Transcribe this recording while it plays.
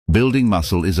Building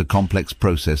muscle is a complex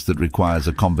process that requires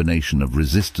a combination of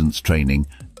resistance training,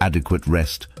 adequate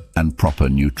rest, and proper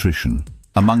nutrition.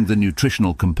 Among the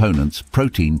nutritional components,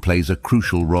 protein plays a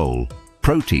crucial role.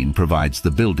 Protein provides the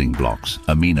building blocks,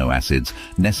 amino acids,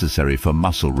 necessary for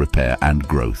muscle repair and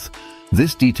growth.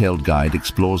 This detailed guide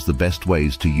explores the best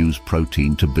ways to use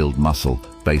protein to build muscle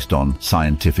based on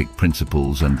scientific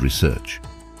principles and research.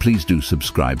 Please do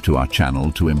subscribe to our channel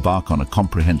to embark on a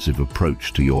comprehensive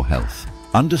approach to your health.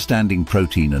 Understanding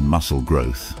protein and muscle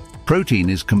growth. Protein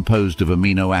is composed of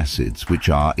amino acids, which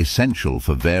are essential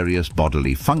for various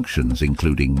bodily functions,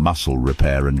 including muscle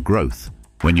repair and growth.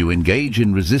 When you engage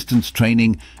in resistance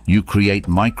training, you create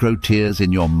micro tears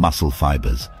in your muscle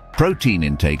fibers. Protein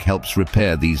intake helps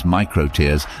repair these micro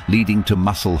tears, leading to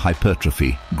muscle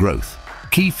hypertrophy, growth.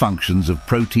 Key functions of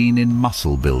protein in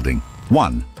muscle building.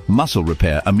 1. Muscle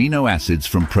repair. Amino acids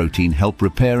from protein help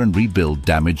repair and rebuild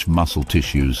damaged muscle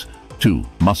tissues. 2.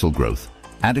 Muscle growth.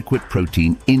 Adequate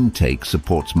protein intake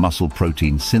supports muscle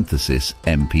protein synthesis,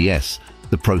 MPS,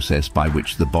 the process by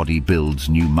which the body builds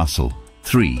new muscle.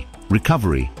 3.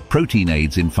 Recovery. Protein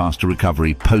aids in faster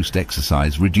recovery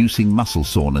post-exercise, reducing muscle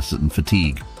soreness and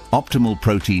fatigue. Optimal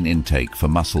protein intake for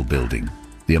muscle building.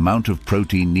 The amount of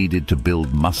protein needed to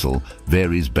build muscle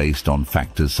varies based on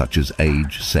factors such as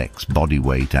age, sex, body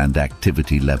weight, and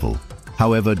activity level.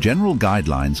 However, general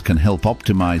guidelines can help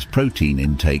optimize protein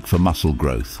intake for muscle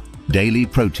growth. Daily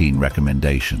protein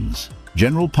recommendations.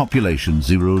 General population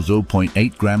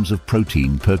 0.8 grams of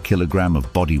protein per kilogram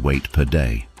of body weight per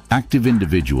day. Active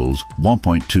individuals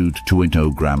 1.2 to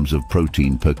 2.0 grams of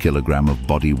protein per kilogram of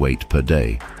body weight per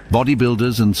day.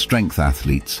 Bodybuilders and strength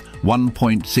athletes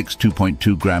 1.6 to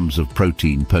 2.2 grams of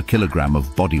protein per kilogram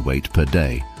of body weight per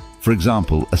day. For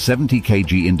example, a 70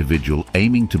 kg individual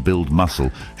aiming to build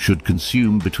muscle should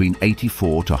consume between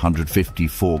 84 to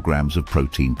 154 grams of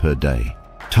protein per day.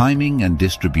 Timing and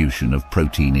distribution of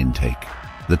protein intake.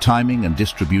 The timing and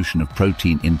distribution of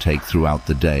protein intake throughout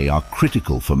the day are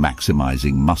critical for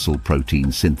maximizing muscle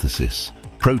protein synthesis.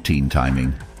 Protein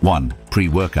timing. 1.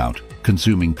 Pre-workout.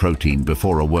 Consuming protein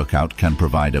before a workout can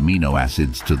provide amino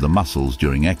acids to the muscles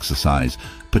during exercise,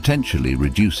 potentially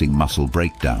reducing muscle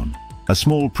breakdown. A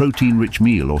small protein-rich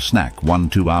meal or snack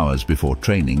 1-2 hours before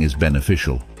training is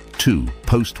beneficial. 2.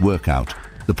 Post-workout.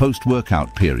 The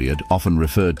post-workout period, often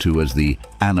referred to as the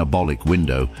anabolic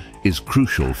window, is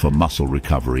crucial for muscle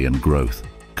recovery and growth.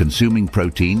 Consuming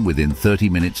protein within 30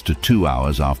 minutes to 2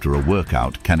 hours after a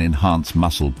workout can enhance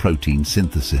muscle protein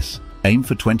synthesis. Aim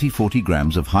for 20-40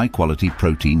 grams of high-quality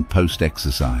protein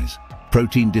post-exercise.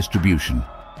 Protein distribution.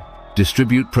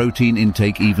 Distribute protein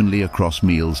intake evenly across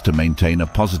meals to maintain a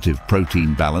positive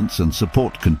protein balance and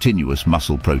support continuous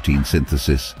muscle protein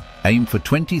synthesis. Aim for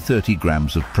 20-30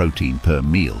 grams of protein per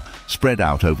meal, spread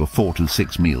out over 4 to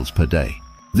 6 meals per day.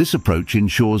 This approach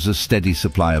ensures a steady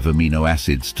supply of amino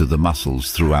acids to the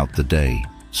muscles throughout the day.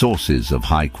 Sources of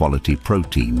high-quality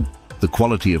protein. The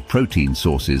quality of protein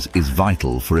sources is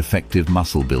vital for effective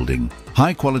muscle building.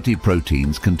 High-quality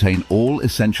proteins contain all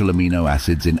essential amino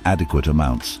acids in adequate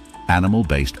amounts.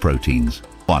 Animal-based proteins.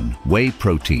 1. Whey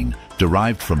protein.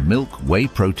 Derived from milk, whey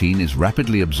protein is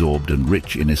rapidly absorbed and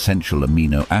rich in essential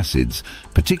amino acids,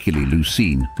 particularly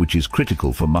leucine, which is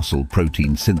critical for muscle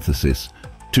protein synthesis.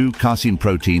 2. Casein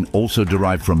protein, also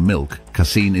derived from milk.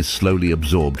 Casein is slowly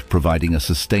absorbed, providing a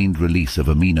sustained release of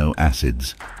amino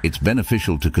acids. It's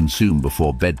beneficial to consume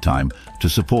before bedtime to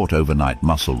support overnight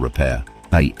muscle repair.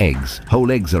 Eggs.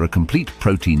 Whole eggs are a complete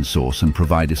protein source and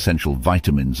provide essential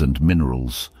vitamins and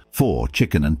minerals. 4.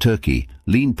 Chicken and turkey.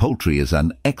 Lean poultry is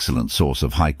an excellent source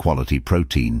of high-quality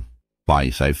protein.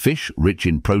 5. Fish, rich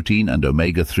in protein and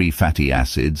omega-3 fatty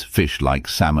acids. Fish like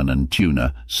salmon and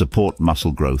tuna support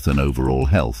muscle growth and overall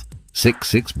health.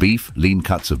 6. Beef. Lean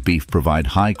cuts of beef provide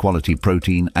high-quality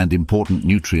protein and important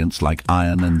nutrients like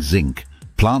iron and zinc.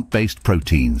 Plant-based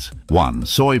proteins. 1.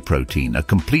 Soy protein, a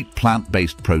complete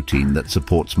plant-based protein that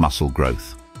supports muscle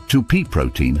growth. 2. Pea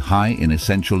protein, high in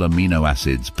essential amino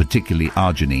acids, particularly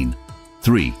arginine.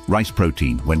 3. Rice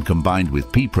protein. When combined with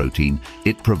pea protein,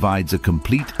 it provides a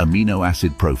complete amino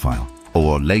acid profile.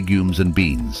 Or legumes and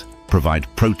beans provide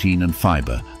protein and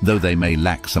fiber, though they may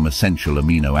lack some essential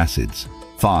amino acids.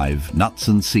 5. Nuts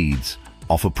and seeds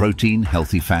offer protein,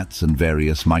 healthy fats, and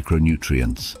various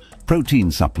micronutrients. Protein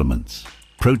supplements.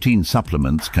 Protein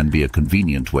supplements can be a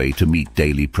convenient way to meet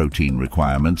daily protein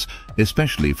requirements,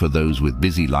 especially for those with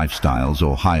busy lifestyles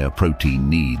or higher protein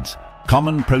needs.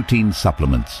 Common protein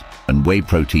supplements. And whey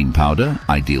protein powder,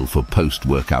 ideal for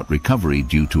post-workout recovery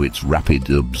due to its rapid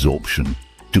absorption.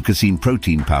 Casein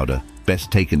protein powder,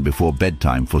 best taken before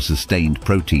bedtime for sustained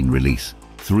protein release.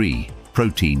 3.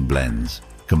 Protein blends.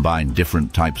 Combine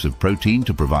different types of protein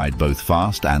to provide both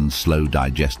fast and slow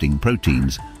digesting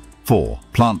proteins. 4.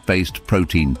 Plant-based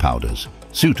protein powders.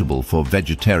 Suitable for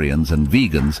vegetarians and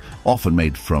vegans, often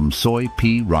made from soy,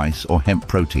 pea, rice or hemp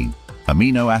protein.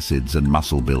 Amino acids and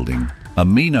muscle building.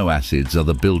 Amino acids are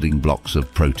the building blocks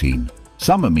of protein.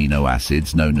 Some amino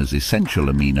acids, known as essential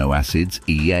amino acids,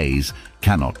 EAs,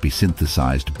 cannot be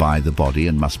synthesized by the body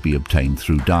and must be obtained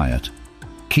through diet.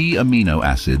 Key amino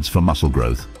acids for muscle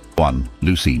growth. 1.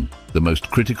 Leucine, the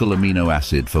most critical amino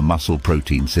acid for muscle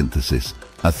protein synthesis.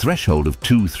 A threshold of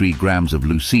 2-3 grams of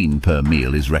leucine per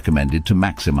meal is recommended to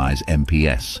maximize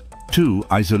MPS. 2.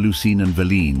 Isoleucine and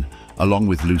valine. Along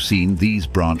with leucine, these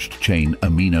branched-chain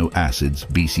amino acids,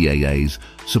 BCAAs,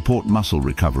 support muscle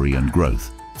recovery and growth.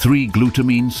 3.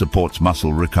 Glutamine supports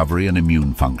muscle recovery and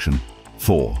immune function.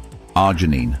 4.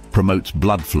 Arginine promotes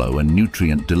blood flow and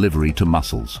nutrient delivery to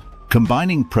muscles.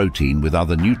 Combining protein with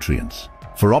other nutrients.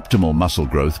 For optimal muscle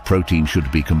growth, protein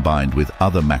should be combined with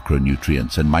other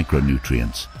macronutrients and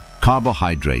micronutrients.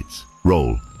 Carbohydrates.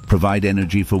 Role: provide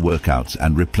energy for workouts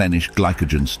and replenish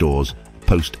glycogen stores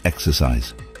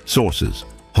post-exercise. Sources: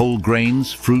 whole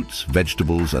grains, fruits,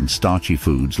 vegetables, and starchy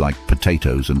foods like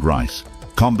potatoes and rice.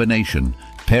 Combination: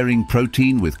 pairing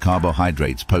protein with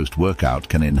carbohydrates post-workout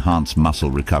can enhance muscle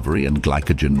recovery and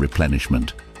glycogen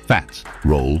replenishment. Fats.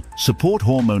 Role: support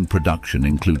hormone production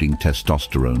including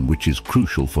testosterone, which is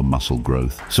crucial for muscle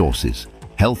growth. Sources: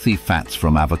 healthy fats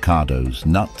from avocados,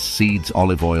 nuts, seeds,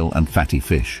 olive oil, and fatty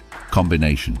fish.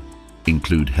 Combination: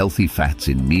 include healthy fats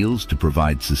in meals to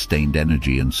provide sustained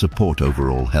energy and support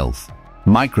overall health.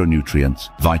 Micronutrients,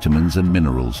 vitamins and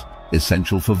minerals,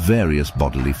 essential for various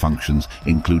bodily functions,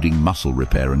 including muscle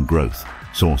repair and growth.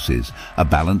 Sources: a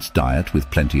balanced diet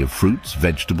with plenty of fruits,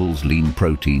 vegetables, lean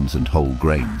proteins, and whole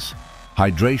grains.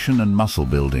 Hydration and muscle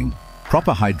building.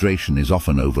 Proper hydration is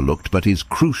often overlooked but is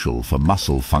crucial for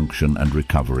muscle function and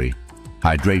recovery.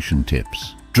 Hydration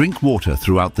tips: drink water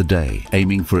throughout the day,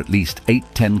 aiming for at least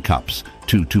 8-10 cups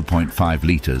to 2.5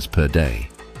 liters per day.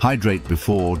 Hydrate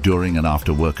before, during, and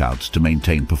after workouts to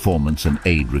maintain performance and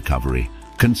aid recovery.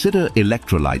 Consider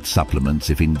electrolyte supplements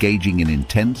if engaging in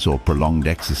intense or prolonged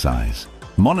exercise.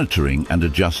 Monitoring and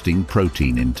adjusting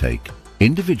protein intake.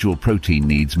 Individual protein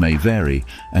needs may vary,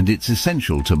 and it's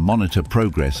essential to monitor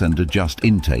progress and adjust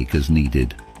intake as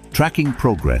needed. Tracking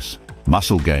progress.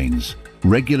 Muscle gains.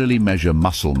 Regularly measure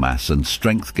muscle mass and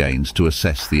strength gains to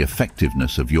assess the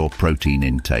effectiveness of your protein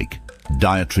intake.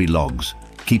 Dietary logs.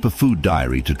 Keep a food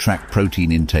diary to track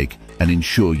protein intake and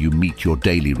ensure you meet your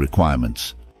daily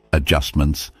requirements.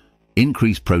 Adjustments.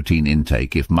 Increase protein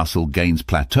intake if muscle gains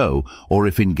plateau or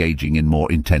if engaging in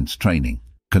more intense training.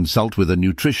 Consult with a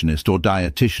nutritionist or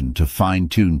dietitian to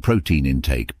fine-tune protein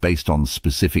intake based on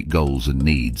specific goals and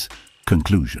needs.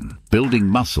 Conclusion: building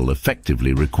muscle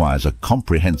effectively requires a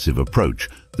comprehensive approach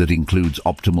that includes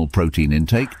optimal protein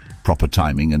intake, proper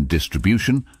timing and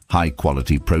distribution,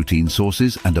 high-quality protein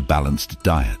sources, and a balanced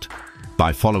diet.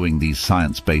 By following these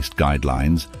science-based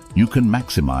guidelines, you can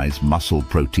maximize muscle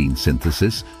protein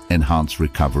synthesis, enhance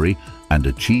recovery, and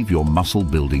achieve your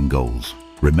muscle-building goals.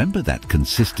 Remember that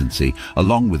consistency,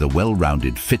 along with a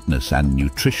well-rounded fitness and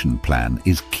nutrition plan,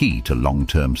 is key to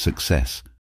long-term success.